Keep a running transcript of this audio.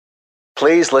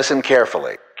Please listen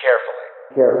carefully.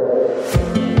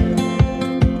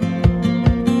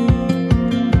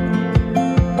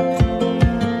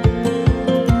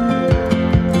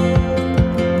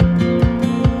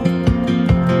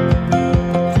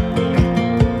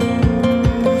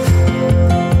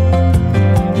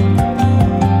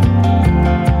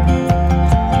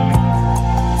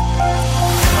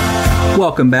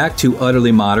 Welcome back to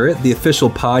Utterly Moderate, the official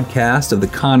podcast of the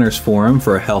Connors Forum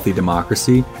for a Healthy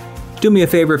Democracy. Do me a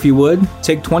favor if you would,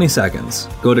 take 20 seconds.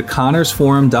 Go to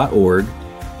connorsforum.org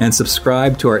and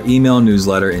subscribe to our email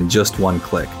newsletter in just one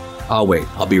click. I'll wait.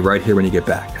 I'll be right here when you get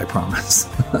back, I promise.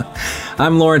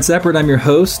 I'm Lawrence Eppert. I'm your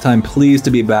host. I'm pleased to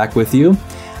be back with you.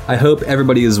 I hope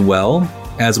everybody is well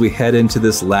as we head into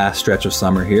this last stretch of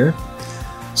summer here.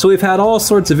 So we've had all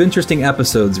sorts of interesting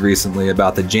episodes recently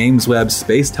about the James Webb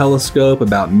Space Telescope,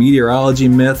 about meteorology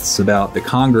myths, about the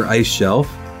Conger Ice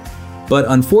Shelf. But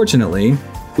unfortunately,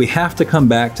 we have to come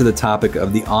back to the topic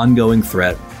of the ongoing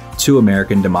threat to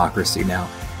American democracy. Now,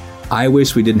 I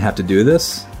wish we didn't have to do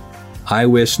this. I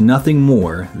wish nothing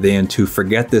more than to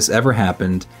forget this ever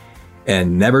happened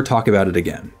and never talk about it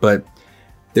again. But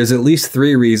there's at least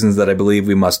 3 reasons that I believe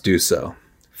we must do so.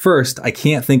 First, I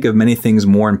can't think of many things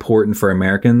more important for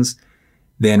Americans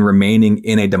than remaining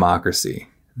in a democracy,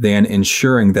 than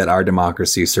ensuring that our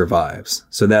democracy survives.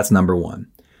 So that's number 1.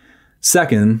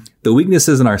 Second, the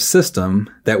weaknesses in our system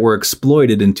that were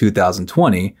exploited in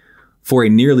 2020 for a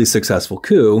nearly successful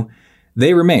coup,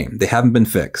 they remain. They haven't been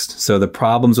fixed. So the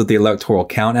problems with the Electoral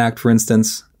Count Act, for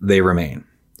instance, they remain.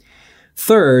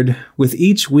 Third, with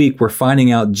each week, we're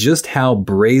finding out just how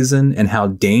brazen and how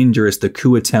dangerous the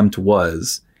coup attempt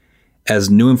was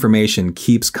as new information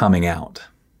keeps coming out.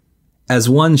 As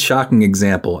one shocking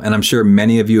example, and I'm sure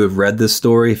many of you have read this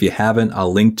story. If you haven't,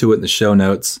 I'll link to it in the show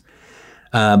notes.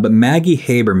 But Maggie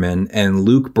Haberman and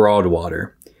Luke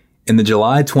Broadwater, in the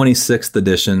July 26th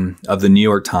edition of the New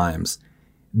York Times,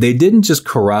 they didn't just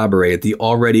corroborate the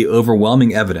already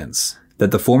overwhelming evidence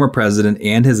that the former president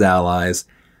and his allies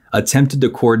attempted to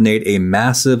coordinate a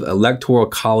massive electoral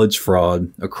college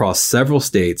fraud across several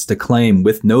states to claim,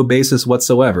 with no basis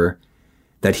whatsoever,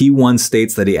 that he won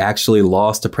states that he actually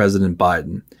lost to President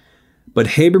Biden. But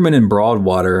Haberman and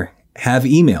Broadwater have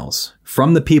emails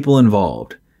from the people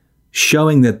involved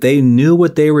showing that they knew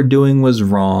what they were doing was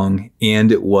wrong and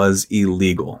it was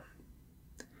illegal.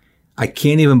 I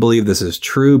can't even believe this is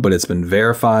true, but it's been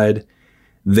verified.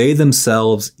 They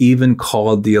themselves even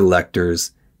called the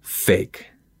electors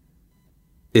fake.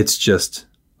 It's just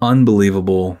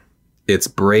unbelievable. It's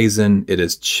brazen. It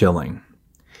is chilling.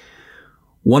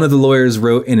 One of the lawyers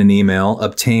wrote in an email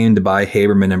obtained by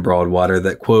Haberman and Broadwater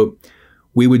that, quote,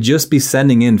 "We would just be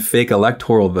sending in fake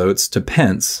electoral votes to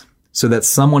Pence so that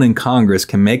someone in Congress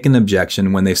can make an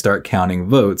objection when they start counting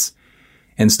votes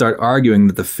and start arguing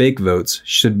that the fake votes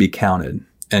should be counted,"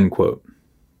 end quote.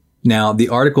 Now, the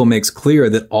article makes clear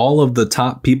that all of the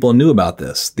top people knew about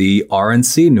this. The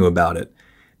RNC knew about it.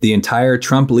 The entire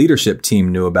Trump leadership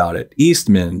team knew about it.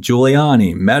 Eastman,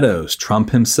 Giuliani, Meadows,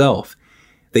 Trump himself.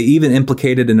 They even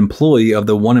implicated an employee of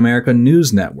the One America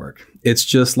News Network. It's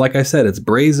just, like I said, it's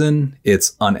brazen,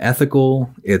 it's unethical,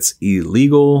 it's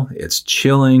illegal, it's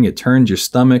chilling, it turns your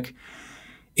stomach.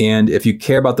 And if you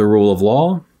care about the rule of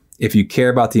law, if you care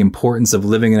about the importance of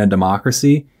living in a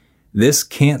democracy, this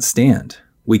can't stand.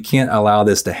 We can't allow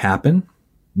this to happen.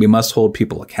 We must hold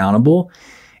people accountable.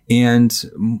 And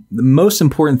the most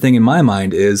important thing in my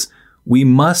mind is we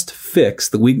must fix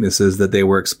the weaknesses that they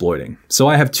were exploiting. So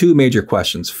I have 2 major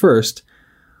questions. First,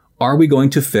 are we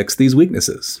going to fix these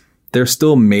weaknesses? There's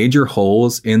still major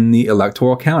holes in the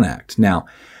Electoral Count Act. Now,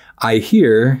 I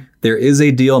hear there is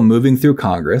a deal moving through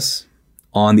Congress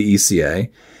on the ECA,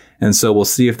 and so we'll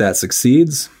see if that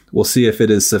succeeds. We'll see if it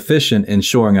is sufficient in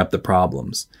shoring up the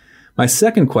problems. My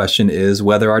second question is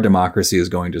whether our democracy is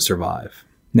going to survive.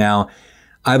 Now,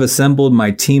 I've assembled my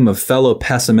team of fellow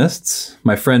pessimists.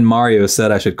 My friend Mario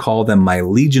said I should call them my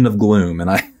Legion of Gloom,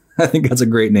 and I think that's a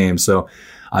great name, so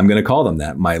I'm going to call them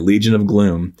that, my Legion of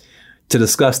Gloom, to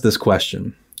discuss this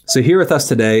question. So here with us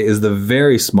today is the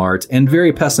very smart and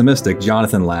very pessimistic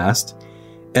Jonathan Last,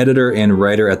 editor and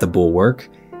writer at The Bulwark,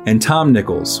 and Tom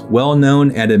Nichols, well-known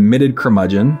and admitted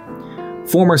curmudgeon,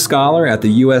 former scholar at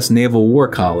the U.S. Naval War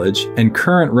College, and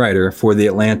current writer for The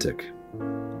Atlantic.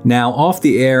 Now, off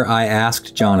the air, I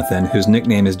asked Jonathan, whose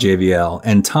nickname is JVL,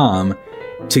 and Tom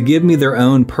to give me their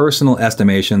own personal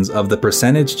estimations of the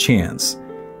percentage chance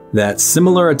that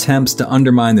similar attempts to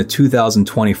undermine the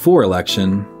 2024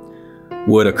 election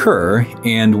would occur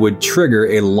and would trigger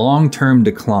a long-term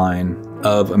decline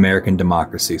of American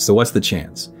democracy. So what's the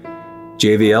chance?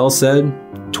 JVL said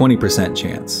 20%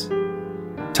 chance.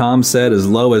 Tom said as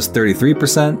low as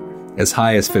 33%, as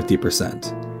high as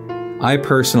 50%. I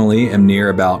personally am near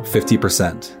about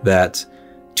 50%, that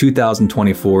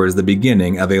 2024 is the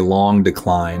beginning of a long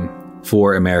decline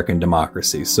for American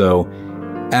democracy. So,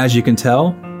 as you can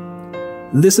tell,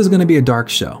 this is going to be a dark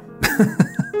show.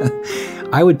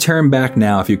 I would turn back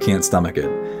now if you can't stomach it.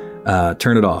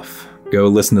 Turn it off. Go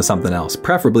listen to something else,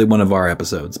 preferably one of our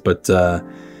episodes. But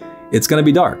it's going to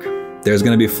be dark. There's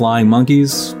going to be flying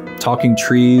monkeys, talking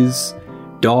trees,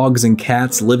 dogs and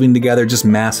cats living together, just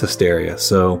mass hysteria.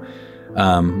 So,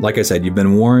 like I said, you've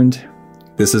been warned.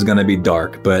 This is going to be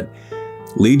dark, but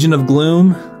Legion of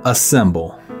Gloom,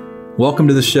 assemble. Welcome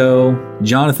to the show,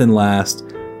 Jonathan Last,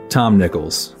 Tom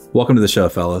Nichols. Welcome to the show,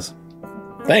 fellas.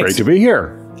 Thanks. Great to be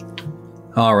here.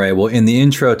 All right. Well, in the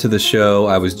intro to the show,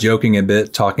 I was joking a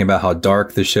bit, talking about how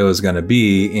dark the show is going to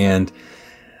be. And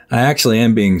I actually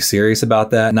am being serious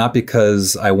about that, not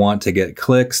because I want to get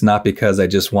clicks, not because I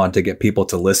just want to get people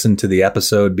to listen to the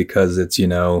episode because it's,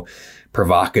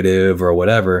 provocative or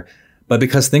whatever, but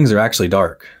because things are actually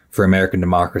dark for American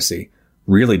democracy,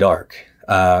 really dark.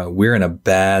 We're in a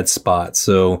bad spot.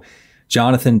 So,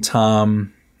 Jonathan,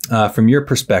 Tom, from your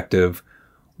perspective,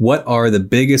 what are the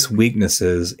biggest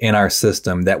weaknesses in our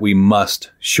system that we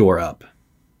must shore up?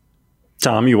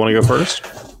 Tom, you want to go first?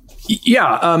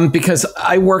 Yeah, because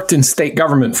I worked in state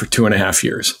government for 2.5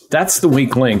 years. That's the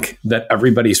weak link that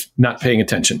everybody's not paying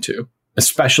attention to,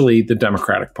 especially the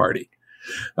Democratic Party.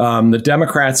 The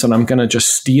Democrats, and I'm going to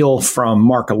just steal from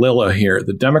Mark Alilla here,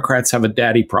 the Democrats have a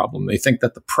daddy problem. They think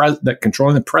that that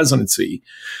controlling the presidency,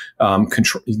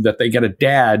 that they get a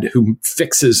dad who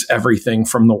fixes everything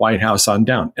from the White House on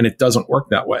down. And it doesn't work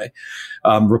that way.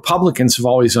 Republicans have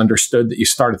always understood that you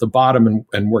start at the bottom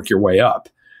and work your way up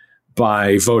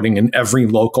by voting in every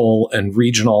local and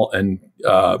regional and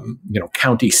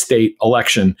county state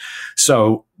election.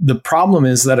 So the problem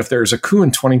is that if there's a coup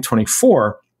in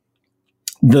 2024,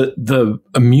 the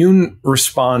immune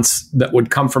response that would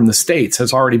come from the states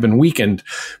has already been weakened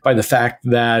by the fact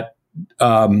that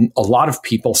a lot of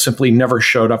people simply never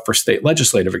showed up for state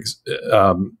legislative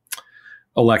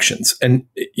elections. And,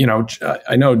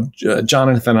 I know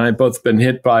Jonathan and I have both been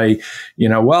hit by,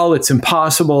 well, it's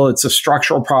impossible. It's a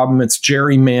structural problem. It's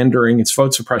gerrymandering. It's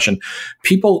vote suppression.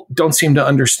 People don't seem to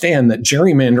understand that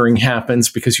gerrymandering happens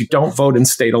because you don't vote in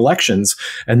state elections.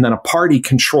 And then a party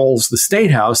controls the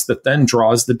state house that then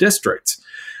draws the districts.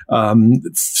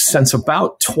 Since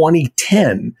about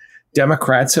 2010,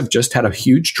 Democrats have just had a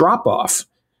huge drop off.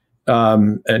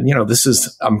 I'm going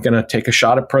to take a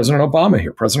shot at President Obama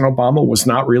here. President Obama was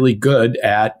not really good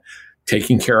at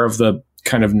taking care of the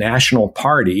kind of national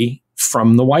party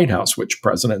from the White House, which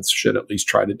presidents should at least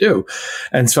try to do.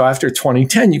 And so after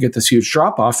 2010, you get this huge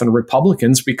drop off and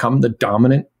Republicans become the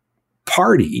dominant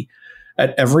party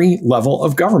at every level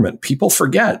of government. People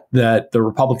forget that the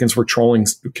Republicans were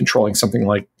controlling something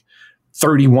like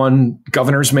 31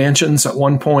 governor's mansions at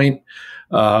one point.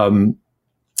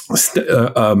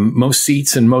 Most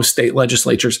seats in most state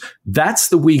legislatures. That's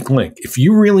the weak link. If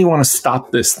you really want to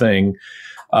stop this thing,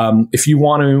 if you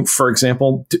want to, for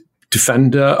example,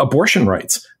 defend abortion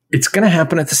rights, it's going to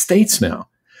happen at the states now.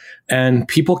 And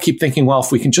people keep thinking, well, if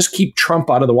we can just keep Trump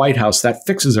out of the White House, that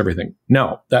fixes everything.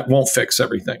 No, that won't fix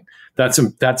everything. That's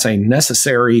a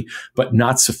necessary but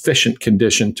not sufficient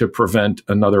condition to prevent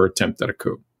another attempt at a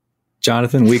coup.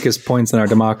 Jonathan, weakest points in our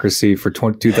democracy for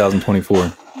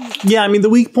 2024. Yeah, the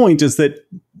weak point is that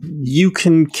you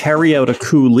can carry out a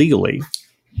coup legally.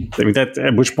 That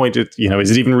at which point, is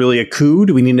it even really a coup?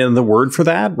 Do we need another word for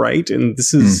that, right? And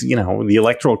this is, the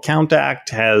Electoral Count Act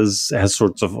has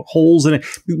sorts of holes in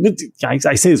it.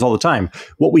 I say this all the time.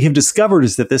 What we have discovered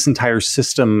is that this entire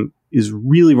system is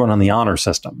really run on the honor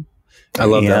system. I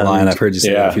love that line. I've heard you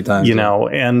say that a few times.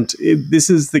 This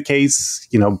is the case,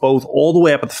 both all the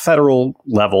way up at the federal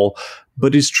level,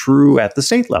 but is true at the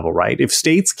state level, right? If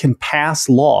states can pass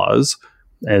laws,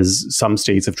 as some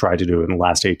states have tried to do in the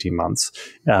last 18 months,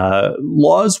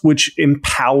 laws which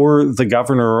empower the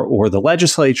governor or the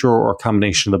legislature or a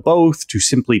combination of the both to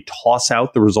simply toss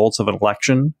out the results of an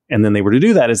election, and then they were to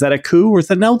do that, is that a coup? Or is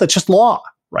that, no, that's just law,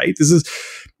 right? This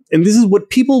is what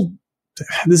people...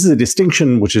 This is a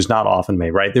distinction which is not often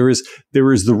made, right? There is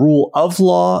the rule of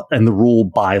law and the rule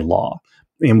by law.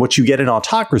 And what you get in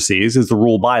autocracies is the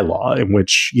rule by law, in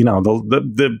which,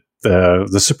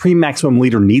 the supreme maximum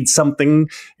leader needs something.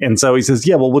 And so he says,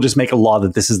 yeah, well, we'll just make a law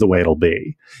that this is the way it'll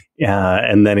be.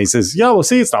 And then he says, yeah, well,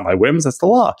 see, it's not my whims. That's the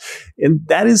law. And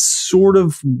that is sort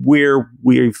of where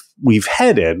we've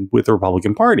headed with the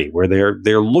Republican Party, where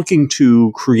they're looking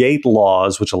to create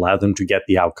laws which allow them to get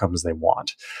the outcomes they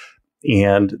want.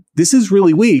 And this is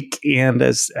really weak. And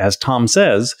as Tom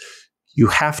says, you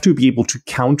have to be able to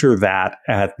counter that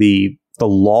at the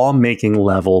lawmaking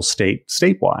level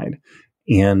statewide.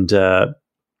 And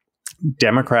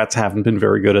Democrats haven't been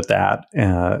very good at that.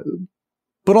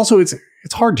 But also it's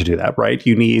hard to do that, right?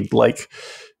 You need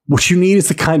what you need is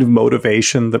the kind of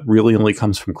motivation that really only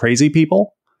comes from crazy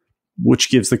people, which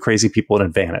gives the crazy people an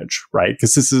advantage, right?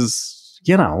 Because this is,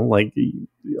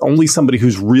 only somebody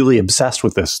who's really obsessed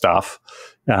with this stuff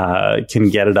can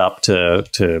get it up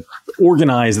to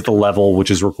organize at the level which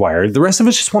is required. The rest of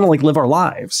us just want to live our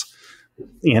lives.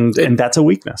 And that's a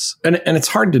weakness. And it's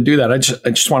hard to do that. I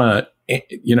just want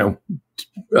to,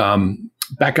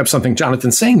 back up something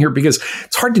Jonathan's saying here, because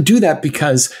it's hard to do that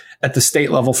because at the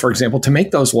state level, for example, to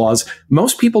make those laws,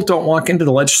 most people don't walk into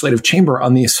the legislative chamber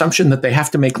on the assumption that they have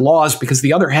to make laws because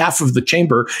the other half of the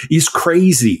chamber is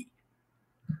crazy.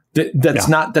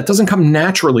 That doesn't come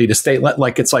naturally to state.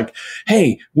 It's like,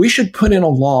 hey, we should put in a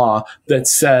law that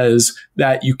says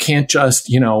that you can't just,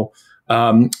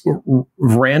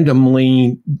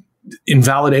 randomly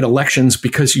invalidate elections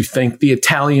because you think the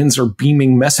Italians are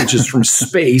beaming messages from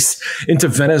space into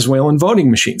Venezuelan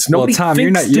voting machines. Nobody Tom,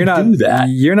 thinks to do that.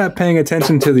 You're not paying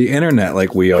attention to the internet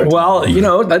like we are. Well,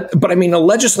 but I mean, a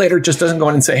legislator just doesn't go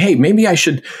in and say, hey, maybe I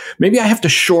have to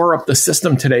shore up the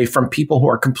system today from people who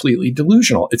are completely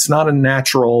delusional. It's not a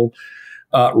natural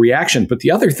reaction. But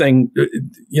the other thing,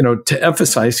 to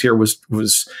emphasize here was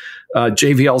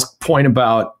JVL's point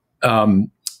about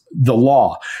the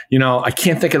law. I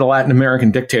can't think of the Latin American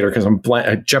dictator because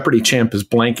Jeopardy champ is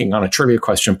blanking on a trivia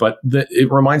question, but it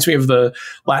reminds me of the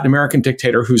Latin American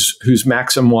dictator whose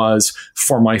maxim was,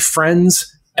 for my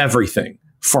friends, everything,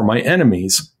 for my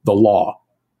enemies, the law.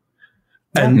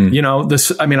 And,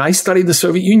 I studied the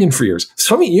Soviet Union for years. The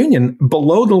Soviet Union,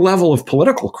 below the level of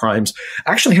political crimes,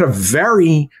 actually had a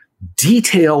very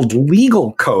detailed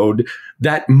legal code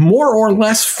that more or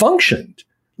less functioned.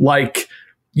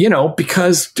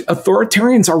 Because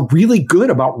authoritarians are really good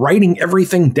about writing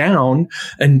everything down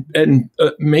and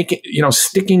making,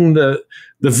 sticking the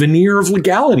veneer of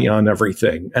legality on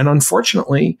everything. And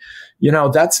unfortunately,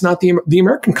 that's not the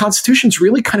American Constitution's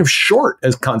really kind of short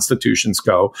as constitutions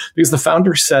go, because the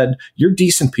founders said, you're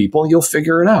decent people, you'll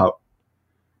figure it out.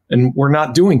 And we're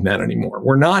not doing that anymore.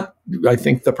 I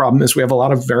think the problem is we have a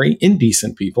lot of very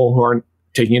indecent people who aren't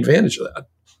taking advantage of that.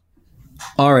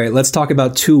 All right, let's talk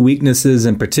about two weaknesses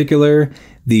in particular,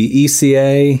 the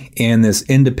ECA and this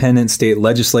independent state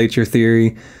legislature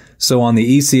theory. So on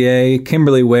the ECA,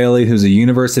 Kimberly Whaley, who's a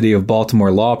University of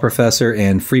Baltimore law professor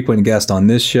and frequent guest on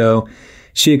this show,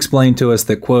 she explained to us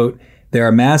that, quote, there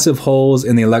are massive holes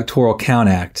in the Electoral Count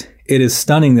Act. It is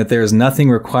stunning that there is nothing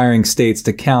requiring states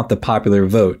to count the popular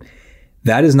vote.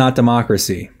 That is not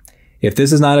democracy. If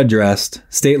this is not addressed,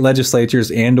 state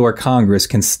legislatures and/or Congress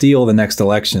can steal the next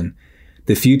election.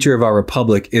 The future of our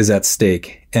republic is at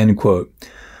stake, end quote.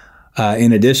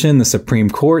 In addition, the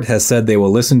Supreme Court has said they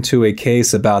will listen to a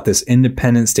case about this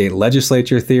independent state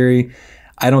legislature theory.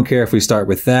 I don't care if we start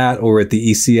with that or with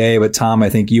the ECA, but Tom,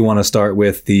 I think you want to start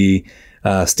with the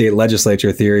state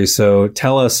legislature theory. So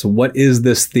tell us, what is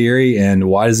this theory and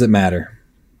why does it matter?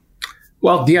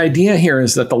 Well, the idea here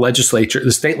is that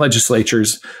the state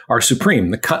legislatures are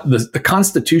supreme. The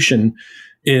Constitution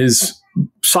is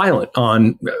silent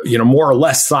on, more or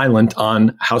less silent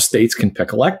on how states can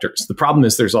pick electors. The problem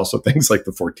is there's also things like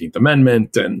the 14th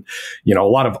Amendment and, a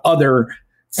lot of other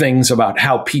things about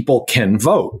how people can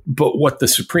vote. But what the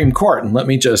Supreme Court, and let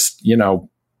me just,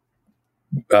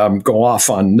 go off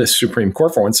on this Supreme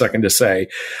Court for 1 second to say,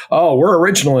 oh, we're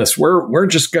originalists. We're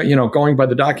just, going by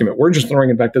the document. We're just throwing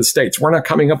it back to the states. We're not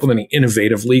coming up with any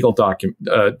innovative legal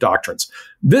doctrines.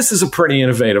 This is a pretty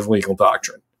innovative legal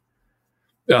doctrine.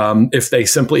 If they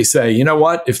simply say, you know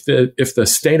what, if the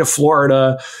state of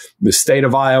Florida, the state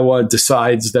of Iowa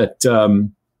decides that,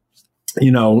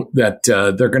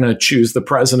 they're going to choose the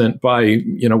president by,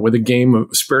 with a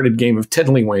spirited game of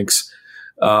tiddlywinks,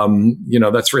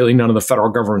 that's really none of the federal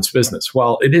government's business.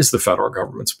 Well, it is the federal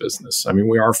government's business. I mean,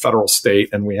 we are a federal state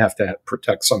and we have to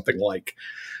protect something like,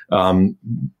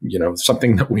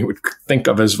 something that we would think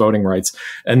of as voting rights.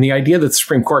 And the idea that the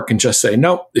Supreme Court can just say,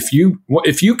 no, if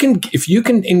you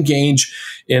can engage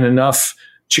in enough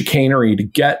chicanery to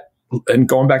get, and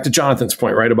going back to Jonathan's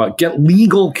point, right, about get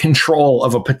legal control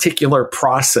of a particular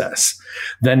process,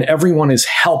 then everyone is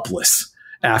helpless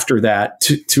after that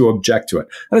to object to it.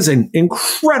 That is an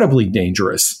incredibly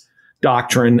dangerous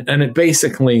doctrine. And it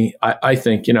basically, I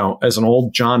think, as an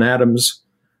old John Adams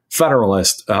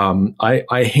federalist.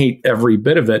 I hate every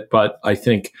bit of it, but I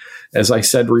think, as I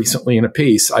said recently in a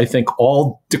piece, I think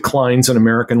all declines in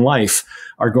American life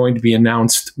are going to be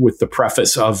announced with the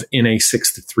preface of in a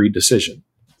 6-3 decision.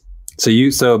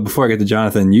 So before I get to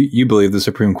Jonathan, you believe the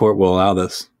Supreme Court will allow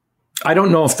this? I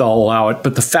don't know if they'll allow it,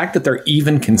 but the fact that they're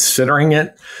even considering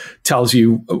it tells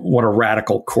you what a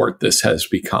radical court this has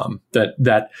become.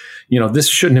 That this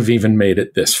shouldn't have even made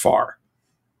it this far.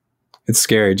 It's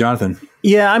scary. Jonathan.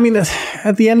 Yeah, I mean,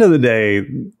 at the end of the day,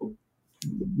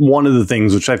 one of the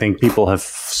things which I think people have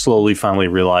slowly finally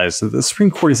realized that the Supreme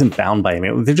Court isn't bound by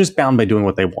anything. They're just bound by doing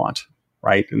what they want,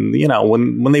 right? And,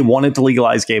 when they wanted to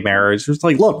legalize gay marriage, it's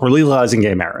like, look, we're legalizing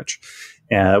gay marriage.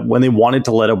 When they wanted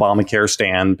to let Obamacare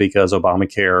stand because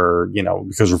Obamacare,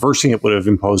 because reversing it would have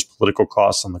imposed political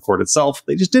costs on the court itself,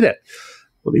 they just did it.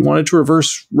 Well, they wanted to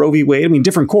reverse Roe v. Wade. I mean,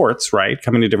 different courts, right?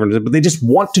 Coming to different, but they just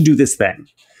want to do this thing.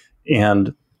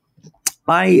 And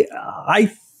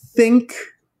I think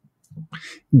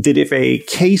that if a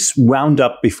case wound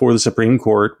up before the Supreme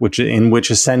Court, in which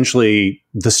essentially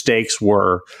the stakes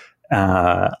were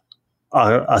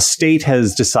a state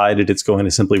has decided it's going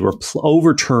to simply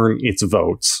overturn its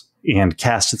votes and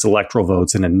cast its electoral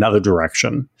votes in another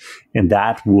direction, and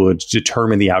that would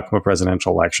determine the outcome of a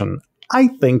presidential election, I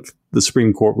think the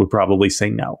Supreme Court would probably say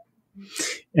no.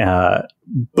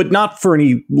 But not for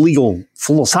any legal,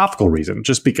 philosophical reason,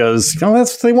 just because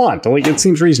that's what they want. Like, it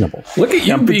seems reasonable. Look at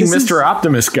you being Mr.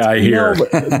 Optimist guy here.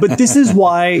 But this is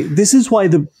why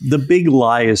the big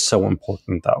lie is so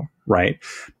important, though, right?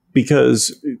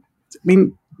 Because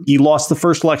you lost the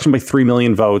first election by 3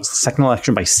 million votes, the second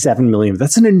election by 7 million.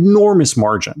 That's an enormous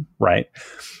margin, right?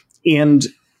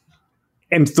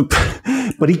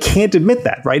 But he can't admit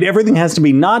that, right? Everything has to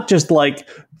be not just like,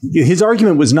 his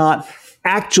argument was not,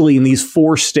 actually, in these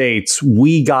 4 states,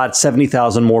 we got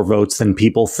 70,000 more votes than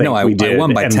people think we did. I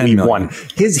won by 10 million.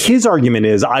 His argument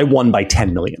is, I won by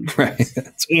 10 million. Right.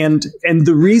 And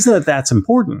the reason that that's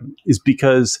important is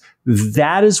because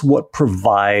that is what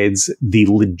provides the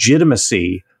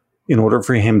legitimacy in order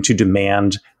for him to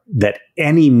demand that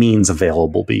any means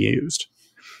available be used.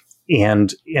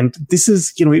 And this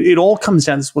is, it all comes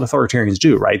down to what authoritarians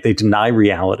do, right? They deny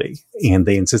reality, and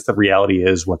they insist that reality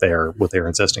is what they're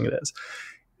insisting it is.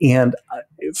 And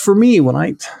for me,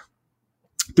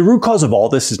 the root cause of all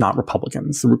this is not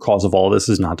Republicans. The root cause of all this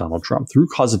is not Donald Trump. The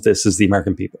root cause of this is the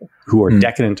American people, who are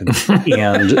decadent. And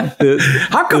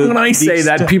how come when I say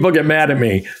that, people get mad at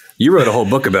me? You wrote a whole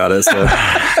book about it. So.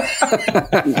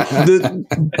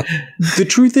 The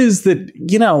truth is that,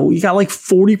 you got like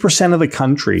 40% of the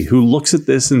country who looks at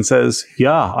this and says,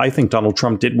 yeah, I think Donald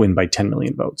Trump did win by 10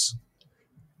 million votes,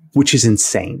 which is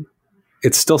insane.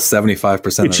 It's still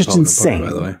 75%. It's just insane, by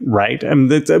the way. Right?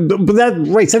 And right,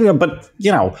 70%, but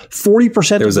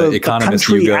 40% of the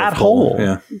country at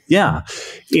whole. Yeah.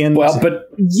 And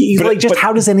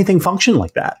how does anything function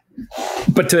like that?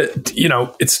 But it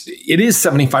is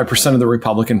 75% of the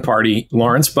Republican Party,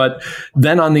 Lawrence. But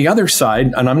then on the other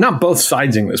side, and I'm not both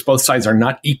siding this, both sides are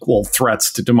not equal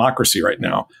threats to democracy right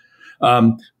now.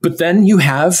 But then you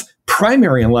have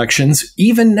primary elections,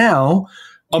 even now,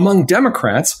 among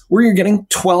Democrats, where you're getting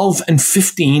 12 and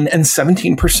 15 and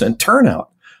 17%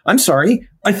 turnout. I'm sorry.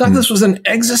 I thought this was an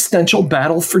existential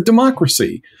battle for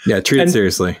democracy. Yeah, treat it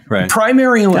seriously. Right.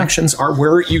 Primary elections are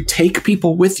where you take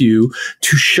people with you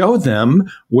to show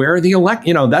them where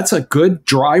that's a good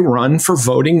dry run for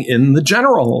voting in the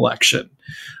general election.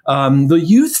 The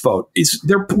youth vote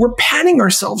we're patting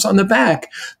ourselves on the back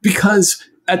because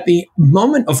at the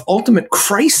moment of ultimate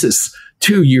crisis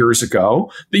 2 years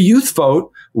ago, the youth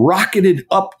vote rocketed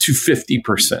up to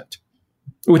 50%.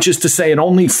 Which is to say, it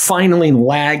only finally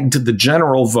lagged the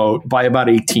general vote by about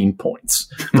 18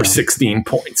 points or 16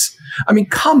 points. I mean,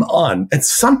 come on. At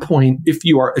some point, if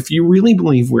you really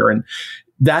believe we're in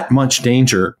that much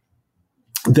danger,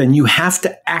 then you have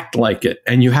to act like it.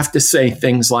 And you have to say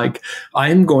things like,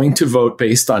 I'm going to vote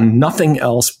based on nothing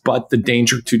else but the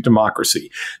danger to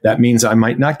democracy. That means I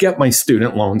might not get my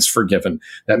student loans forgiven.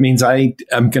 That means I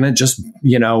am going to just,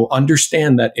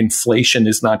 understand that inflation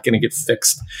is not going to get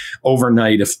fixed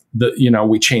overnight if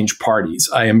we change parties.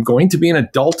 I am going to be an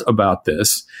adult about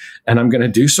this, and I'm going to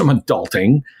do some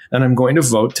adulting, and I'm going to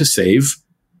vote to save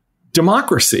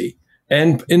democracy.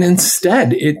 And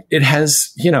instead, it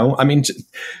has, I mean,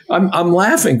 I'm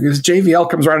laughing because JVL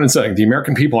comes around and saying the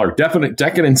American people are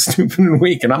decadent, stupid, and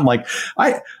weak. And I'm like,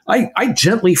 I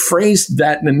gently phrased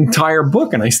that in an entire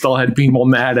book, and I still had people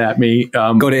mad at me.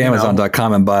 Go to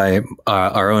Amazon.com and buy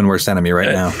Our Own Worst Enemy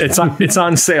right now. It's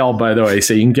on sale, by the way,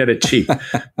 so you can get it cheap.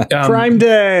 Prime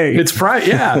Day. It's Prime,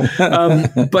 yeah.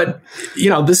 But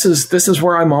this is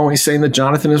where I'm always saying that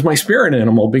Jonathan is my spirit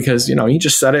animal because he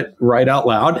just said it right out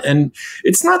loud, and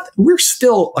it's not. We're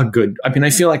still a good. I mean,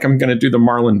 I feel like I'm going to do the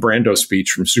Marlon Brando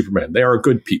speech from Superman. They are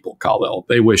good people, Kal-El.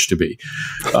 They wish to be,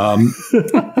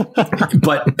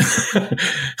 but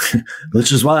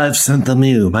which is why I've sent them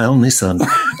you, my only son.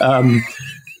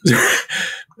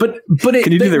 But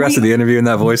can you do the rest of the interview in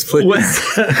that voice, please?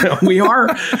 we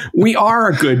are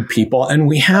a good people, and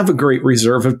we have a great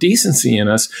reserve of decency in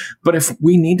us. But if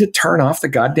we need to turn off the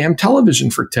goddamn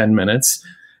television for 10 minutes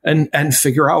and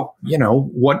figure out,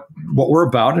 what we're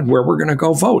about and where we're going to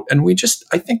go vote, and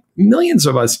I think millions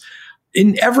of us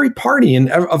in every party and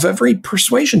of every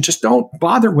persuasion just don't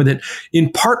bother with it,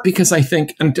 in part because I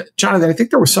think, and Jonathan, I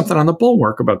think there was something on the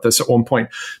Bulwark about this at one point,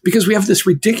 because we have this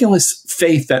ridiculous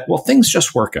faith that, well, things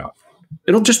just work out.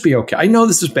 It'll just be okay. I know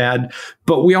this is bad,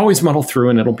 but we always muddle through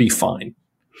and it'll be fine.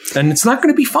 And it's not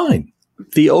going to be fine.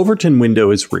 The Overton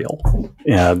window is real.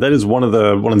 Yeah, that is one of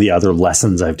the other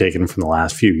lessons I've taken from the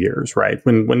last few years. Right,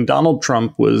 when Donald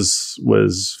Trump was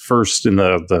first in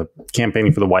the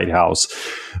campaigning for the White House,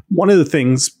 one of the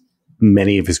things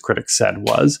many of his critics said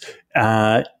was,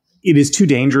 it is too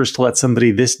dangerous to let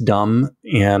somebody this dumb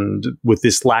and with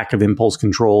this lack of impulse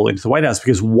control into the White House,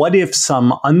 because what if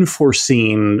some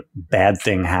unforeseen bad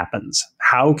thing happens?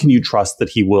 How can you trust that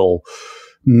he will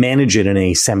manage it in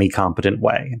a semi-competent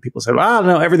way? And people say, well,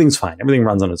 no, everything's fine. Everything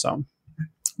runs on its own.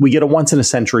 We get a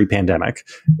once-in-a-century pandemic,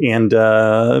 and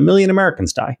 1 million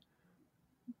Americans die.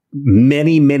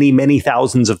 Many, many, many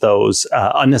thousands of those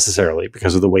unnecessarily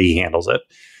because of the way he handles it.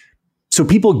 So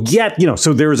people get,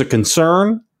 so there is a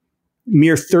concern.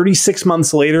 Mere 36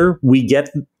 months later, we get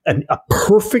a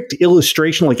perfect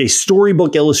illustration, like a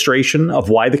storybook illustration of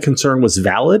why the concern was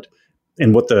valid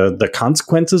and what the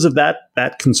consequences of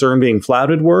that concern being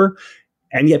flouted were.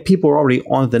 And yet people are already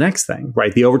on to the next thing,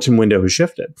 right? The Overton window has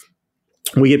shifted.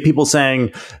 We get people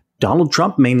saying Donald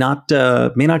Trump may not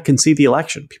concede the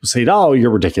election. People say, oh,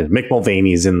 you're ridiculous. Mick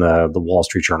Mulvaney's in the Wall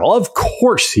Street Journal. Of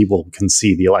course he will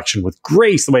concede the election with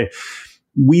grace. The way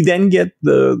we then get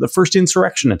the first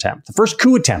insurrection attempt, the first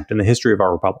coup attempt in the history of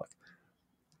our republic.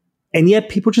 And yet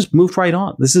people just moved right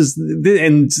on.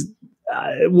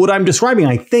 What I'm describing,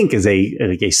 I think, is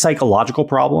a psychological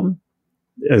problem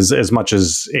as much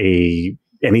as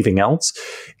anything else.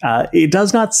 It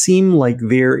does not seem like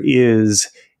there is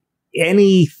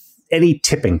any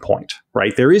tipping point,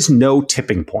 right? There is no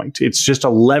tipping point. It's just a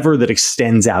lever that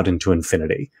extends out into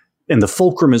infinity. And the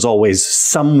fulcrum is always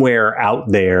somewhere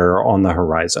out there on the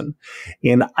horizon.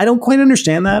 And I don't quite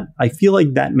understand that. I feel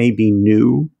like that may be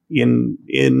new in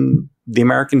the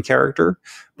American character,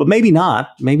 but maybe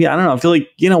not. Maybe, I don't know. I feel like,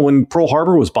 when Pearl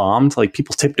Harbor was bombed, like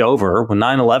people tipped over. When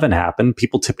 9/11 happened,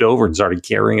 people tipped over and started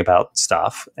caring about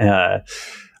stuff.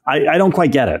 I don't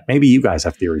quite get it. Maybe you guys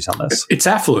have theories on this. It's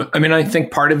affluent. I mean, I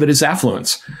think part of it is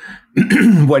affluence.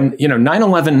 When,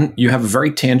 9/11, you have a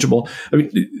very tangible,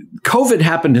 COVID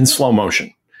happened in slow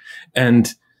motion.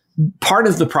 And part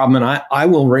of the problem, and I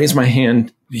will raise my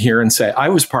hand here and say, I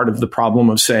was part of the problem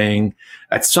of saying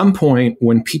at some point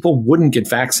when people wouldn't get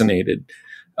vaccinated,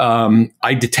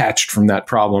 I detached from that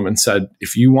problem and said,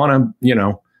 if you want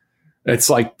to, it's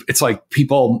like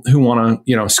people who want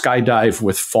to, skydive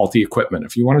with faulty equipment.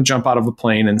 If you want to jump out of a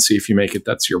plane and see if you make it,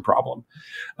 that's your problem.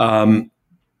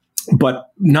 But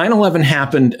 9/11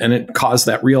 happened and it caused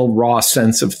that real raw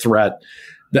sense of threat.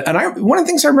 And one of the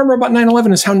things I remember about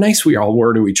 9/11 is how nice we all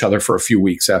were to each other for a few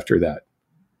weeks after that.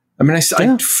 I mean,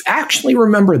 I actually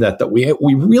remember that we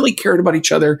really cared about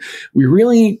each other. We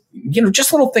really,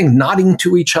 just little things, nodding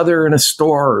to each other in a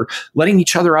store or letting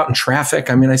each other out in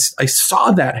traffic. I mean, I saw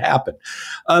that happen.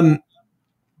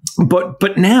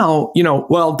 But now,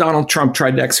 Donald Trump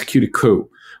tried to execute a coup.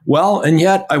 Well, and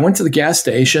yet I went to the gas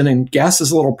station and gas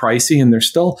is a little pricey and there's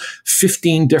still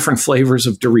 15 different flavors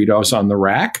of Doritos on the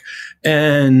rack.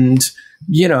 And,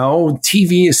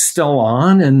 TV is still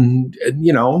on. And,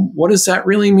 what does that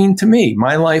really mean to me?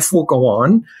 My life will go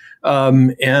on.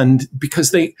 And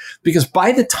because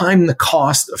by the time the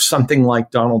cost of something like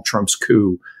Donald Trump's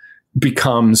coup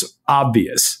becomes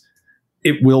obvious,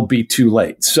 it will be too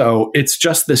late. So it's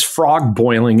just this frog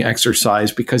boiling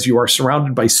exercise because you are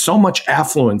surrounded by so much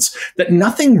affluence that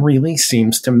nothing really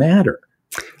seems to matter.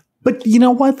 But you know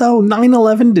what, though?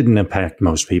 9/11 didn't impact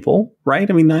most people, right?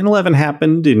 I mean, 9/11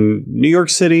 happened in New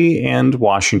York City and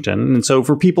Washington. And so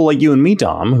for people like you and me,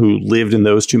 Dom, who lived in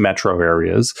those two metro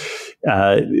areas,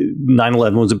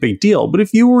 9/11 was a big deal. But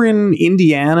if you were in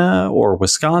Indiana or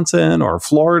Wisconsin or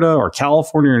Florida or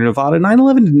California or Nevada,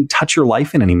 9/11 didn't touch your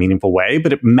life in any meaningful way,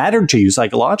 but it mattered to you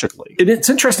psychologically. It's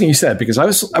interesting you said, because I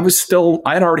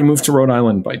had already moved to Rhode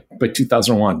Island by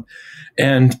 2001.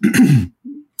 And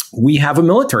we have a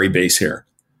military base here.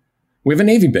 We have a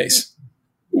Navy base,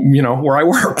 where I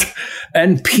worked.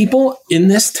 And people in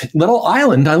this little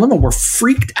island I live on were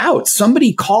freaked out.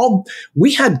 Somebody called.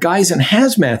 We had guys in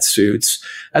hazmat suits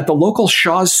at the local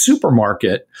Shaw's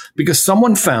supermarket because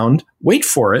someone found, wait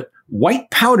for it,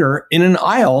 white powder in an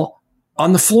aisle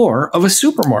on the floor of a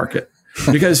supermarket.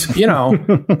 Because,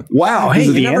 wow. Hey,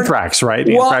 the anthrax, right?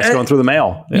 The anthrax going through the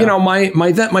mail. Yeah.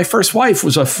 My first wife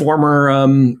was a former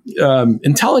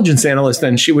intelligence analyst,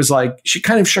 and she was like, she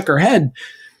kind of shook her head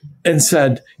and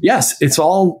said, yes, it's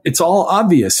all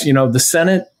obvious. The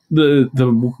Senate, the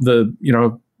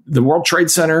World Trade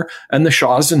Center and the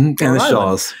Shaws and the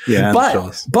Shaws. Yeah.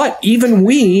 But even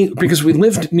because we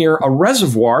lived near a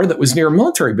reservoir that was near a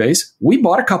military base, we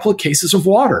bought a couple of cases of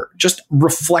water just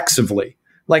reflexively.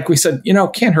 Like we said,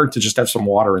 can't hurt to just have some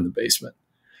water in the basement.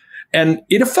 And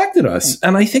it affected us.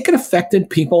 And I think it affected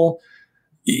people,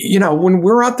 when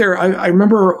we're out there. I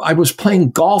remember I was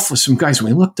playing golf with some guys and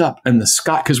we looked up and the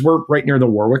sky, because we're right near the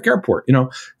Warwick Airport,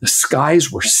 the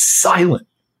skies were silent.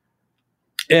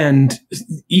 And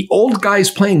old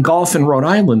guys playing golf in Rhode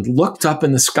Island looked up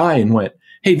in the sky and went,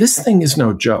 hey, this thing is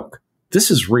no joke. This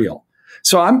is real.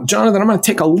 So Jonathan, I'm going to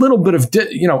take a little bit of,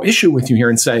 issue with you here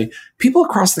and say people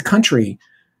across the country,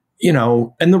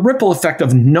 and the ripple effect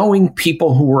of knowing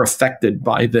people who were affected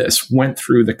by this went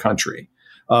through the country,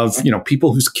 of,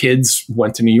 people whose kids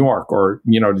went to New York or,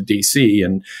 to DC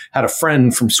and had a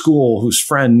friend from school whose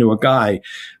friend knew a guy.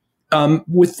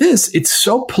 With this, it's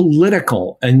so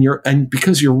political and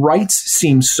because your rights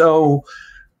seem so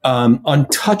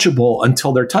untouchable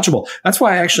until they're touchable. That's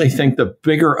why I actually think the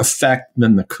bigger effect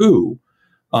than the coup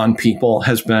on people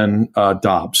has been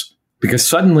Dobbs, because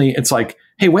suddenly it's like,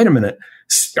 hey, wait a minute.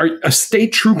 A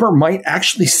state trooper might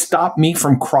actually stop me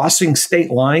from crossing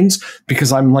state lines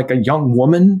because I'm like a young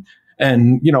woman.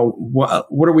 And,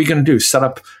 what are we going to do? Set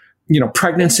up,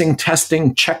 pregnancy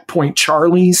testing checkpoint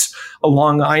Charlies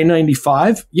along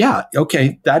I-95? Yeah.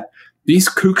 Okay. These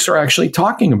kooks are actually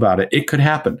talking about it. It could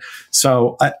happen.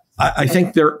 So I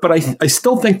think but I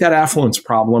still think that affluence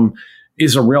problem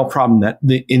is a real problem, that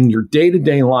in your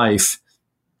day-to-day life,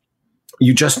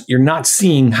 you're not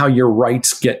seeing how your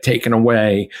rights get taken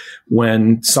away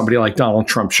when somebody like Donald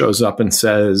Trump shows up and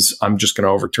says, I'm just going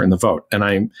to overturn the vote. And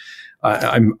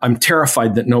I'm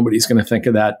terrified that nobody's going to think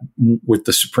of that with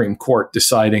the Supreme Court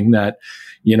deciding that,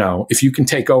 if you can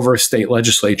take over a state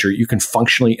legislature, you can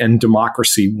functionally end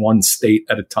democracy one state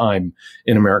at a time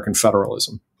in American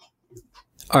federalism.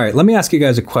 All right, let me ask you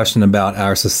guys a question about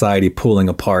our society pulling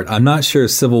apart. I'm not sure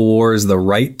civil war is the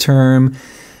right term,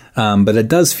 but it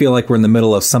does feel like we're in the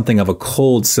middle of something of a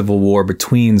cold civil war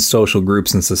between social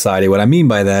groups in society. What I mean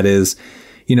by that is,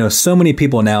 so many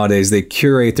people nowadays, they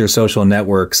curate their social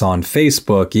networks on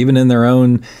Facebook, even in their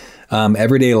own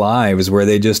everyday lives, where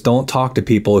they just don't talk to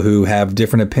people who have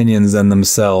different opinions than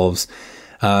themselves.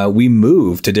 We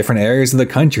move to different areas of the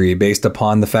country based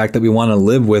upon the fact that we want to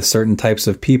live with certain types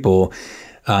of people.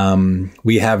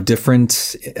 We have different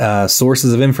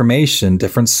sources of information,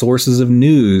 different sources of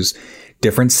news,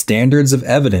 different standards of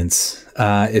evidence.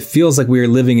 It feels like we are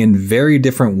living in very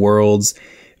different worlds,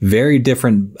 very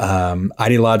different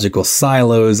ideological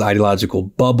silos, ideological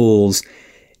bubbles,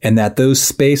 and that those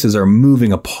spaces are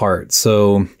moving apart.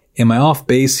 So am I off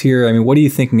base here? I mean, what are you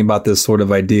thinking about this sort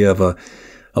of idea of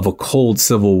a cold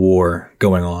civil war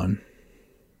going on?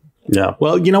 Yeah.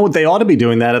 Well, they ought to be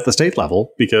doing that at the state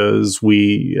level, because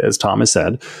we, as Thomas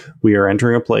said, we are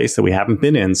entering a place that we haven't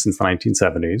been in since the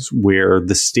 1970s, where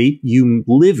the state you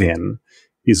live in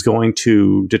is going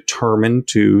to determine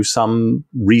to some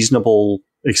reasonable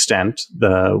extent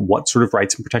what sort of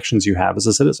rights and protections you have as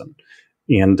a citizen.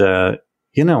 And, I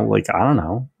don't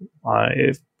know,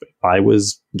 if I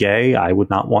was gay, I would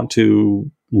not want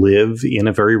to live in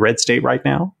a very red state right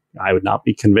now. I would not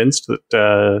be convinced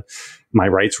that my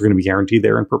rights were going to be guaranteed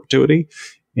there in perpetuity.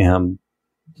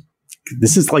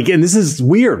 This is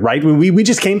weird, right? I mean, we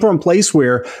just came from a place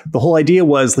where the whole idea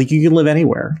was like, you can live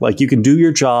anywhere. Like, you can do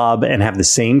your job and have the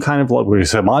same kind of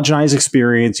homogenized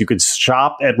experience. You could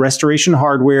shop at Restoration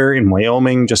Hardware in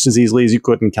Wyoming just as easily as you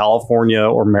could in California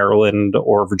or Maryland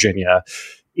or Virginia.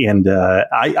 And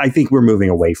I think we're moving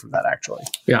away from that, actually.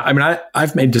 Yeah. I mean,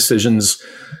 I've made decisions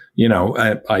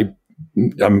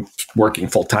I'm working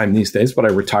full time these days, but I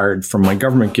retired from my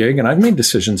government gig, and I've made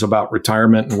decisions about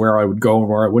retirement and where I would go and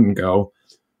where I wouldn't go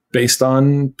based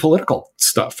on political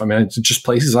stuff. I mean, it's just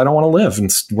places I don't want to live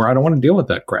and where I don't want to deal with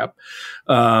that crap.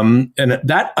 And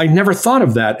that I never thought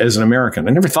of that as an American.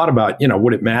 I never thought about,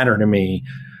 would it matter to me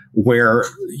where,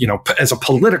 as a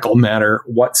political matter,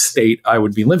 what state I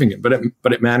would be living in. But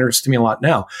it matters to me a lot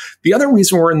now. The other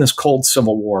reason we're in this cold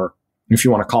civil war, if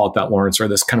you want to call it that, Lawrence, or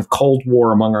this kind of cold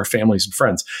war among our families and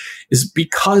friends, is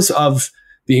because of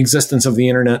the existence of the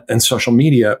internet and social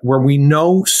media, where we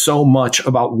know so much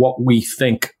about what we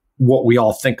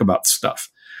all think about stuff.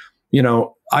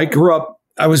 I grew up,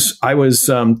 I was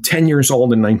 10 years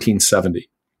old in 1970.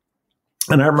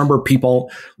 And I remember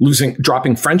people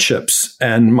dropping friendships,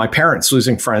 and my parents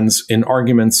losing friends in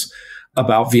arguments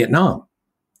about Vietnam.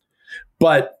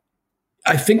 But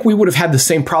I think we would have had the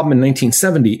same problem in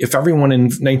 1970 if everyone in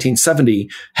 1970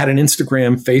 had an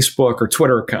Instagram, Facebook, or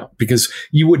Twitter account, because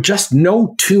you would just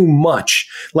know too much.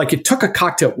 Like, it took a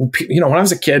cocktail. When I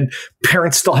was a kid,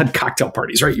 parents still had cocktail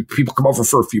parties, right? People come over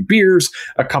for a few beers,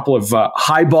 a couple of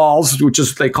highballs, which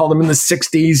is they called them in the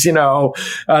 60s.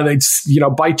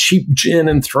 They'd buy cheap gin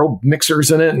and throw mixers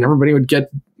in it, and everybody would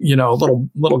get a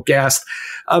little gassed.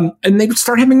 And they would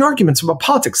start having arguments about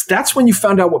politics. That's when you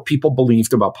found out what people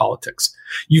believed about politics.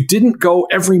 You didn't go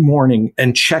every morning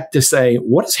and check to say,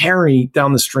 what does Harry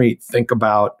down the street think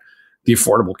about the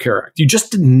Affordable Care Act? You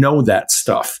just didn't know that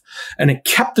stuff. And it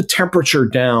kept the temperature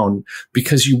down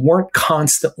because you weren't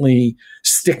constantly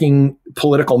sticking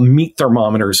political meat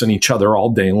thermometers in each other all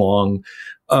day long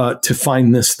to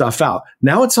find this stuff out.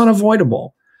 Now it's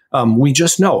unavoidable. We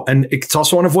just know. And it's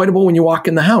also unavoidable when you walk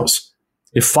in the house.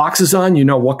 If Fox is on, you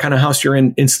know what kind of house you're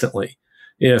in instantly.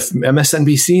 If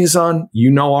MSNBC is on,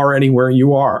 you know already where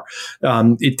you are.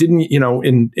 It didn't,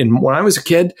 when I was a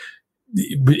kid,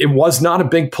 it was not a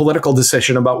big political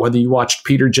decision about whether you watched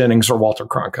Peter Jennings or Walter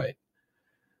Cronkite.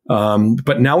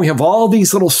 But now we have all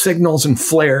these little signals and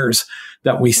flares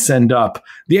that we send up.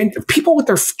 The people with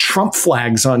their Trump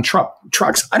flags on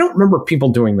trucks. I don't remember people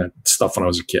doing that stuff when I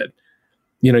was a kid.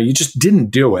 You just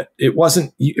didn't do it.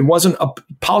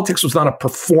 Politics was not a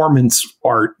performance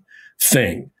art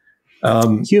thing.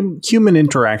 Human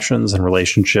interactions and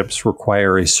relationships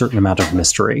require a certain amount of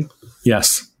mystery.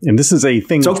 Yes. And this is a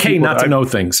thing. It's okay not to know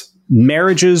things.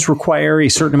 Marriages require a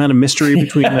certain amount of mystery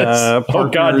between partners. Oh,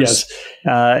 God, yes.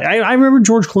 I remember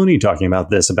George Clooney talking about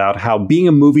this, about how being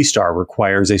a movie star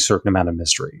requires a certain amount of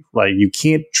mystery. Like, you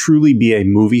can't truly be a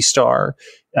movie star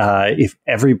if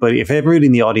everybody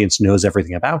in the audience knows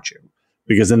everything about you,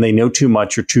 because then they know too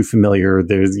much, you're too familiar.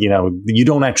 There's, you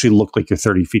don't actually look like you're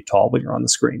 30 feet tall when you're on the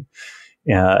screen.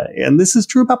 And this is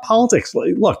true about politics.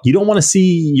 Like, look, you don't want to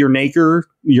see your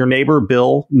neighbor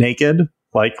Bill naked.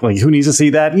 Like who needs to see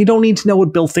that? You don't need to know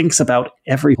what Bill thinks about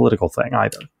every political thing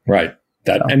either. Right.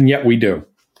 And yet we do.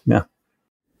 Yeah.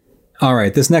 All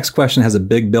right. This next question has a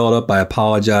big buildup. I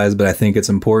apologize, but I think it's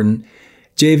important.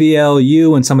 JVL,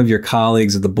 you and some of your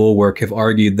colleagues at the Bulwark have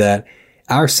argued that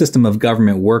our system of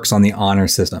government works on the honor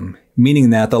system,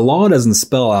 meaning that the law doesn't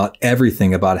spell out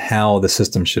everything about how the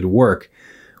system should work.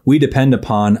 We depend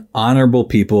upon honorable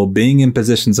people being in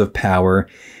positions of power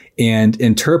and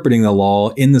interpreting the law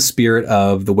in the spirit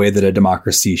of the way that a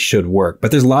democracy should work. But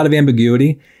there's a lot of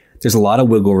ambiguity. There's a lot of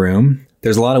wiggle room.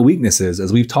 There's a lot of weaknesses,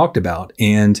 as we've talked about.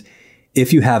 And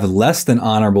if you have less than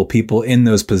honorable people in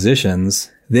those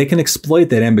positions, they can exploit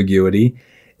that ambiguity,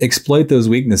 exploit those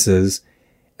weaknesses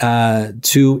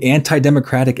to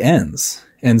anti-democratic ends.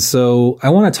 And so I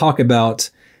want to talk about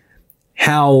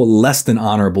how less than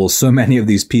honorable so many of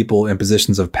these people in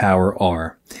positions of power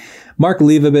are. Mark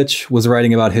Leibovich was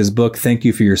writing about his book, Thank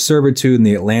You for Your Servitude, in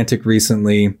The Atlantic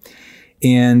recently.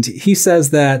 And he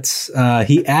says that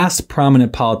he asked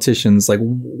prominent politicians,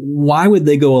 why would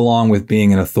they go along with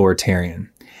being an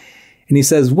authoritarian? And he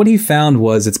says what he found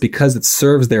was it's because it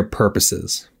serves their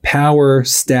purposes: power,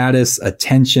 status,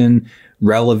 attention,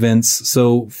 relevance.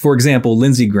 So, for example,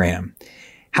 Lindsey Graham.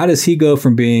 How does he go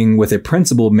from being with a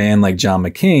principled man like John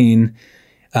McCain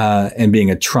and being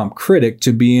a Trump critic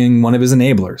to being one of his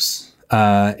enablers?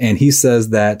 And he says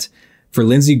that for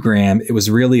Lindsey Graham, it was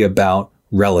really about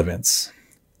relevance.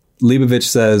 Leibovich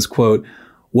says, quote,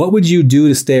 "What would you do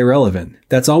to stay relevant?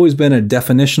 That's always been a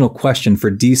definitional question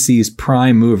for DC's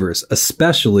prime movers,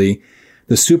 especially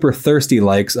the super thirsty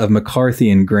likes of McCarthy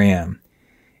and Graham.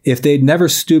 If they'd never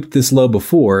stooped this low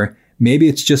before, maybe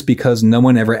it's just because no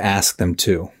one ever asked them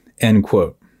to," end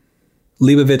quote.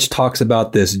 Leibovich talks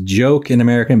about this joke in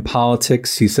American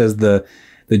politics. He says the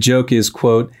joke is,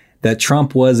 quote, that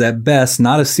Trump was at best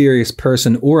not a serious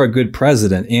person or a good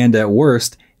president, and at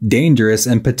worst, dangerous,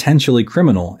 and potentially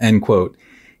criminal, end quote.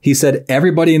 He said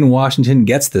everybody in Washington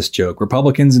gets this joke,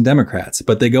 Republicans and Democrats,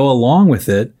 but they go along with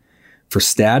it for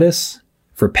status,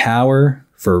 for power,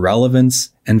 for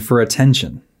relevance, and for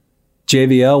attention.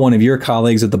 JVL, one of your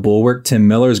colleagues at the Bulwark, Tim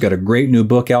Miller, has got a great new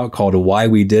book out called Why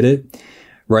We Did It,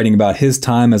 writing about his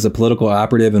time as a political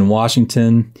operative in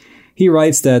Washington. He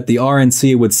writes that the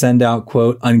RNC would send out,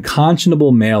 quote,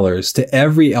 unconscionable mailers to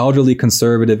every elderly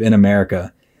conservative in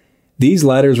America. These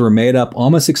letters were made up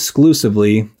almost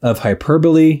exclusively of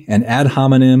hyperbole and ad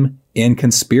hominem and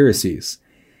conspiracies.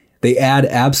 They add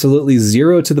absolutely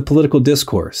zero to the political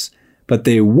discourse, but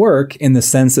they work in the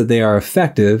sense that they are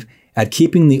effective at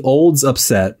keeping the olds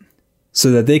upset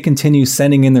so that they continue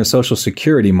sending in their Social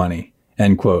Security money,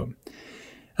 end quote.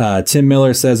 Tim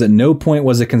Miller says at no point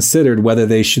was it considered whether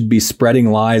they should be spreading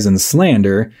lies and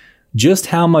slander, just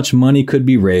how much money could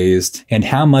be raised and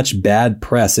how much bad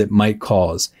press it might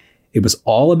cause. It was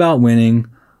all about winning,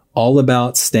 all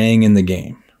about staying in the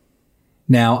game.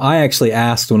 Now, I actually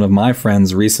asked one of my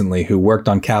friends recently who worked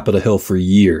on Capitol Hill for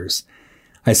years.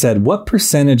 I said, what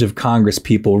percentage of Congress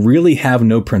people really have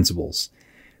no principles?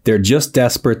 They're just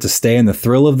desperate to stay in the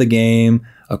thrill of the game,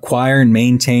 acquire and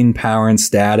maintain power and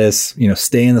status,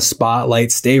 stay in the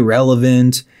spotlight, stay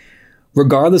relevant,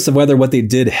 regardless of whether what they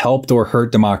did helped or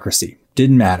hurt democracy.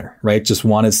 Didn't matter, right? Just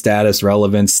wanted status,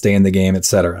 relevance, stay in the game,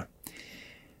 etc.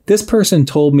 This person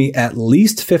told me at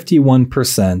least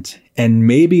 51% and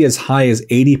maybe as high as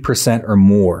 80% or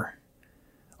more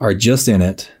are just in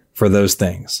it for those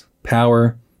things: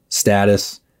 power,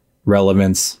 status,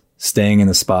 relevance, staying in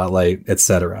the spotlight,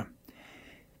 etc.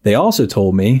 They also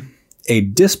told me a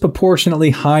disproportionately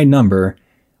high number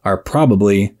are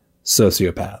probably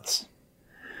sociopaths.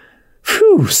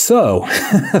 Whew, so,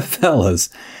 fellas,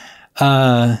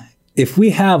 if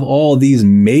we have all these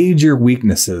major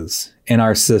weaknesses in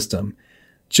our system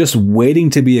just waiting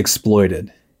to be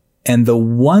exploited, and the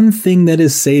one thing that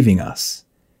is saving us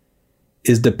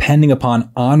is depending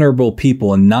upon honorable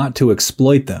people and not to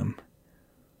exploit them,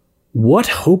 what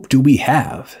hope do we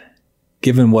have,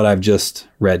 given what I've just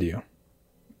read you?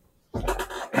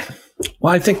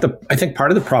 Well, I think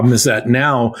part of the problem is that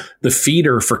now the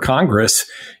feeder for Congress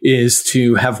is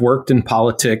to have worked in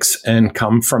politics and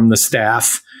come from the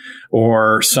staff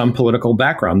or some political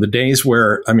background. The days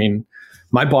where,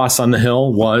 my boss on the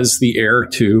Hill was the heir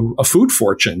to a food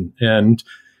fortune. And,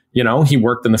 he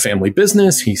worked in the family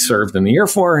business. He served in the Air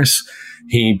Force.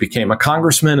 He became a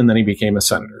congressman, and then he became a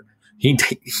senator. He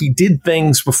did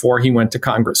things before he went to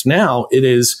Congress. Now it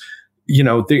is,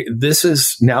 this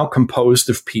is now composed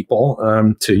of people,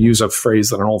 to use a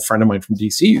phrase that an old friend of mine from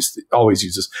DC always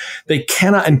uses. They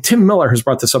cannot, and Tim Miller has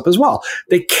brought this up as well,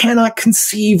 they cannot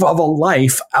conceive of a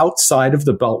life outside of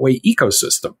the Beltway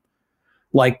ecosystem.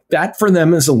 Like that for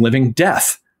them is a living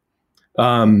death.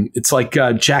 It's like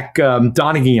Jack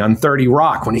Donaghy on 30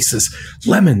 Rock when he says,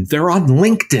 Lemon, they're on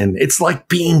LinkedIn. It's like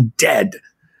being dead.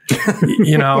 To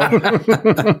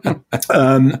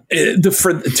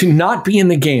not be in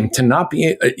the game, to not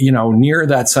be, near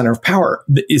that center of power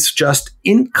is just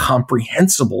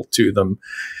incomprehensible to them.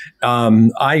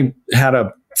 I had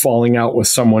a falling out with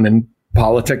someone in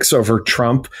politics over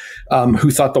Trump, who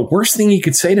thought the worst thing he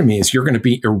could say to me is, you're going to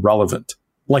be irrelevant.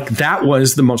 Like that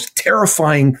was the most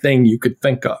terrifying thing you could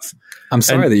think of. I'm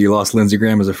sorry that you lost Lindsey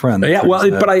Graham as a friend. Yeah, well,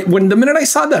 but when the minute I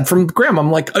saw that from Graham, I'm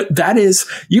like, that is,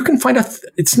 you can find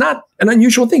it's not an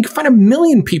unusual thing. You can find a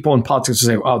million people in politics who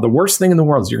say, oh, the worst thing in the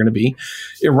world is you're going to be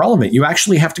irrelevant. You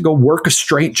actually have to go work a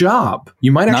straight job.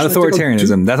 You might actually not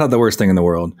authoritarianism. That's not the worst thing in the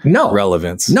world. No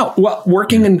relevance. No, well,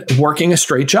 working a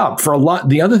straight job for a lot.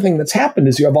 The other thing that's happened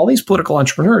is you have all these political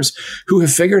entrepreneurs who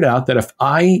have figured out that if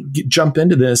I jump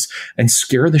into this and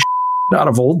scare the out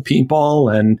of old people,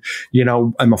 and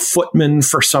I'm a footman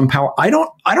for some power, I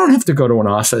don't have to go to an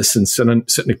office and sit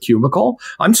in a cubicle.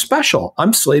 I'm special.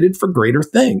 I'm slated for greater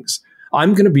things.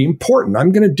 I'm going to be important.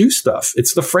 I'm going to do stuff.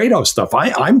 It's the Fredo stuff.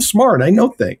 I'm smart. I know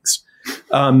things.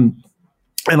 And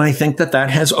I think that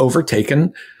has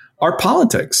overtaken our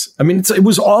politics. It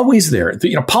was always there.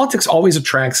 Politics always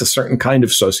attracts a certain kind of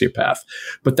sociopath,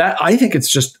 but I think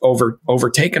it's just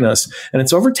overtaken us, and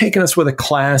it's overtaken us with a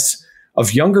class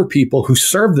of younger people who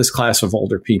serve this class of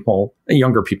older people, and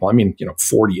younger people,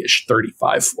 40-ish,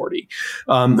 35, 40,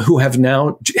 who have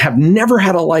never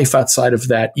had a life outside of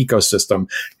that ecosystem,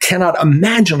 cannot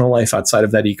imagine a life outside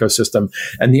of that ecosystem.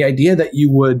 And the idea that you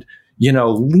would,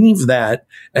 leave that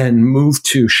and move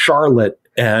to Charlotte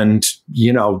and,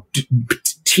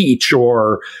 teach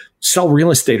or sell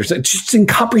real estate or something, it's just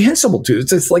incomprehensible to.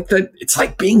 It's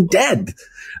like being dead.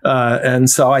 And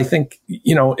so I think,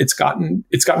 it's gotten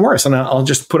worse. And I'll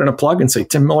just put in a plug and say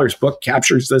Tim Miller's book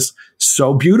captures this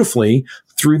so beautifully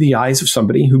through the eyes of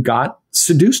somebody who got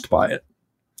seduced by it.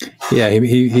 Yeah,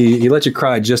 he lets you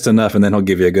cry just enough, and then he'll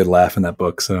give you a good laugh in that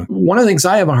book. So one of the things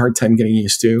I have a hard time getting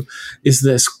used to is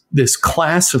this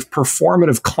class of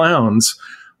performative clowns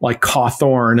like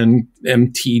Cawthorn and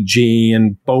MTG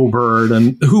and Boebert,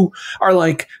 and who are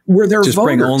like, we're their just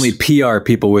voters. Bring only PR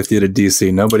people with you to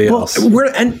DC, nobody else.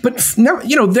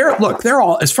 They're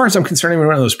all, as far as I'm concerned, every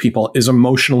one of those people is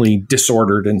emotionally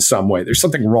disordered in some way. There's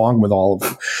something wrong with all of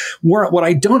them. What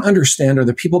I don't understand are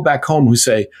the people back home who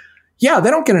say, yeah, they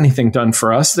don't get anything done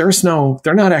for us. They're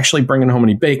not actually bringing home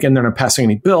any bacon. They're not passing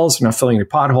any bills. They're not filling any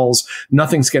potholes.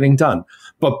 Nothing's getting done.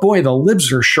 But boy, the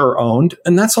libs are sure owned.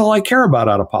 And that's all I care about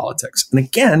out of politics. And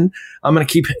again, I'm going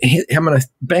to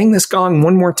bang this gong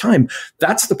one more time.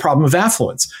 That's the problem of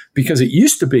affluence, because it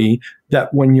used to be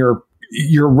that when your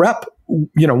rep,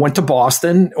 went to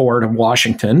Boston or to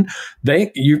Washington,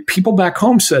 people back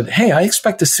home said, hey, I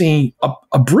expect to see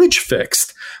a bridge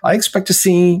fixed. I expect to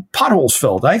see potholes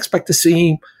filled. I expect to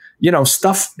see,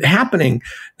 stuff happening.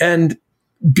 And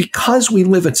because we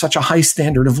live at such a high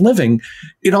standard of living,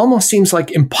 it almost seems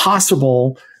like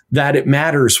impossible that it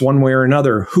matters one way or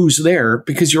another who's there,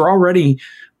 because you're already,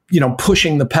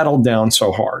 pushing the pedal down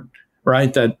so hard,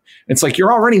 right? That it's like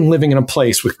you're already living in a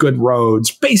place with good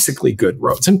roads, basically good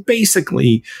roads, and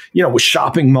basically, with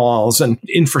shopping malls and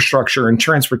infrastructure and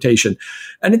transportation.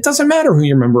 And it doesn't matter who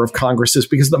your member of Congress is,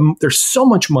 because there's so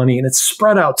much money and it's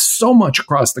spread out so much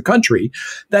across the country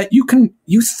that you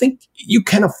think you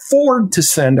can afford to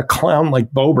send a clown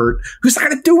like Boebert who's not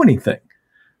going to do anything.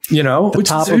 The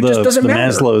top of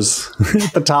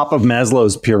the top of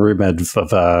Maslow's pyramid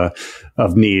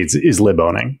of needs is lib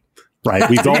owning. Right.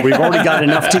 We've already got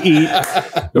enough to eat.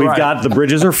 We've got the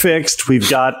bridges are fixed. We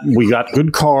got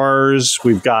good cars.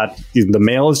 We've got the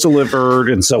mail is delivered.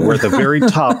 And so we're at the very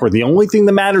top, where the only thing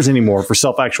that matters anymore for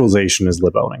self-actualization is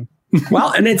lib owning.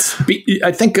 Well, and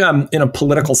I think in a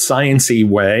political science-y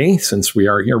way, since we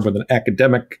are here with an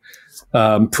academic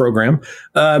program,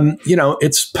 I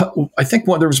think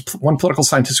there was one political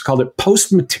scientist who called it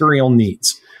post-material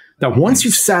needs. That once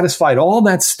you've satisfied all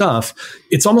that stuff,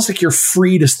 it's almost like you're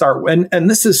free to start. And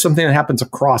this is something that happens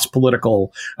across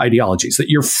political ideologies,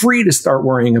 that you're free to start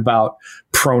worrying about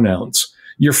pronouns.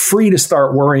 You're free to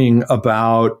start worrying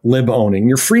about lib owning.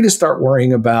 You're free to start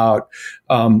worrying about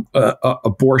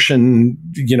abortion,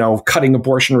 cutting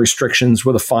abortion restrictions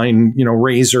with a fine,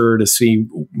 razor to see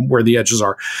where the edges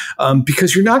are,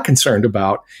 because you're not concerned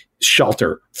about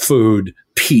shelter, food,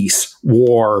 peace,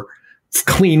 war,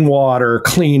 clean water,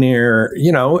 clean air.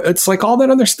 It's like all that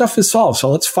other stuff is solved. So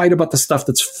let's fight about the stuff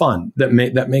that's fun, that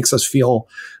makes us feel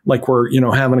like we're,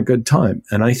 having a good time.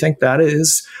 And I think that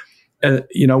is,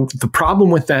 the problem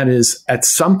with that is at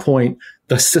some point,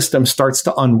 the system starts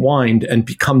to unwind and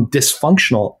become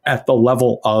dysfunctional at the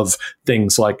level of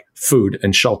things like food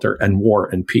and shelter and war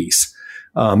and peace.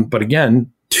 But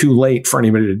again, too late for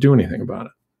anybody to do anything about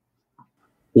it.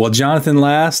 Well, Jonathan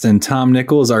Last and Tom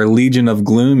Nichols, our Legion of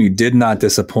Gloom, you did not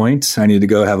disappoint. I need to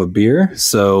go have a beer.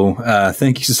 So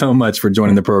thank you so much for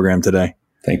joining the program today.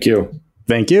 Thank you.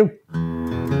 Thank you.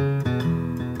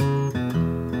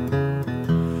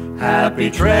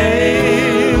 Happy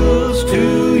trails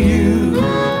to you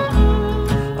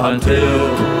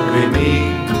until we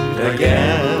meet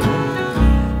again.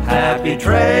 Happy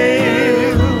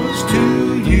trails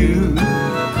to you.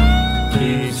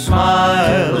 Keep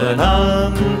smiling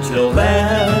until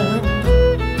then.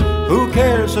 Who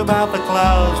cares about the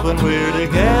clouds when we're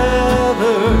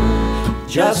together?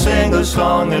 Just sing a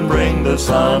song and bring the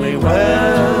sunny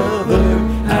weather.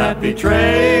 Happy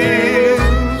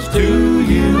trails to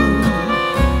you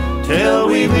till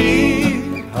we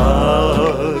meet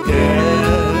again.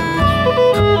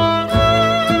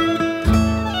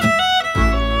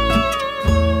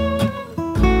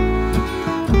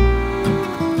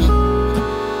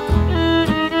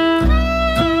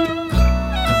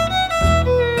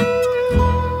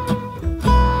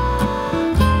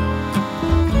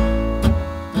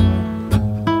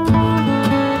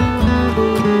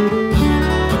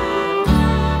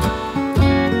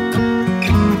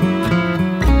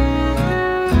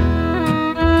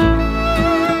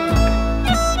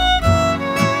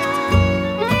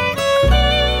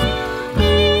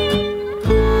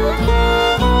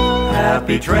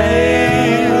 Happy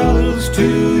trails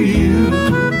to you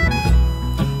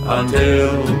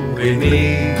until we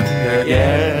meet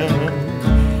again.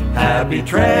 Happy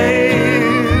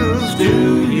trails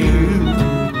to you.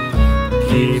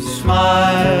 Keep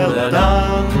smiling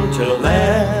until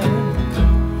then.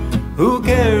 Who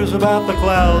cares about the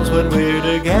clouds? clouds when we're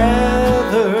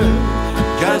together.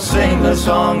 Just sing the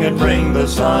song and bring the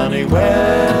sunny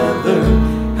weather.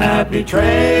 Happy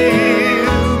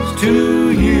trails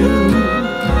to you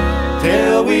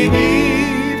till we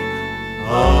meet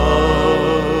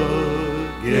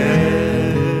again.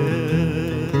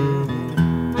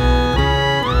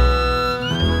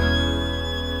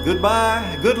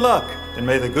 Goodbye, good luck, and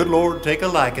may the good Lord take a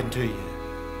liking to you.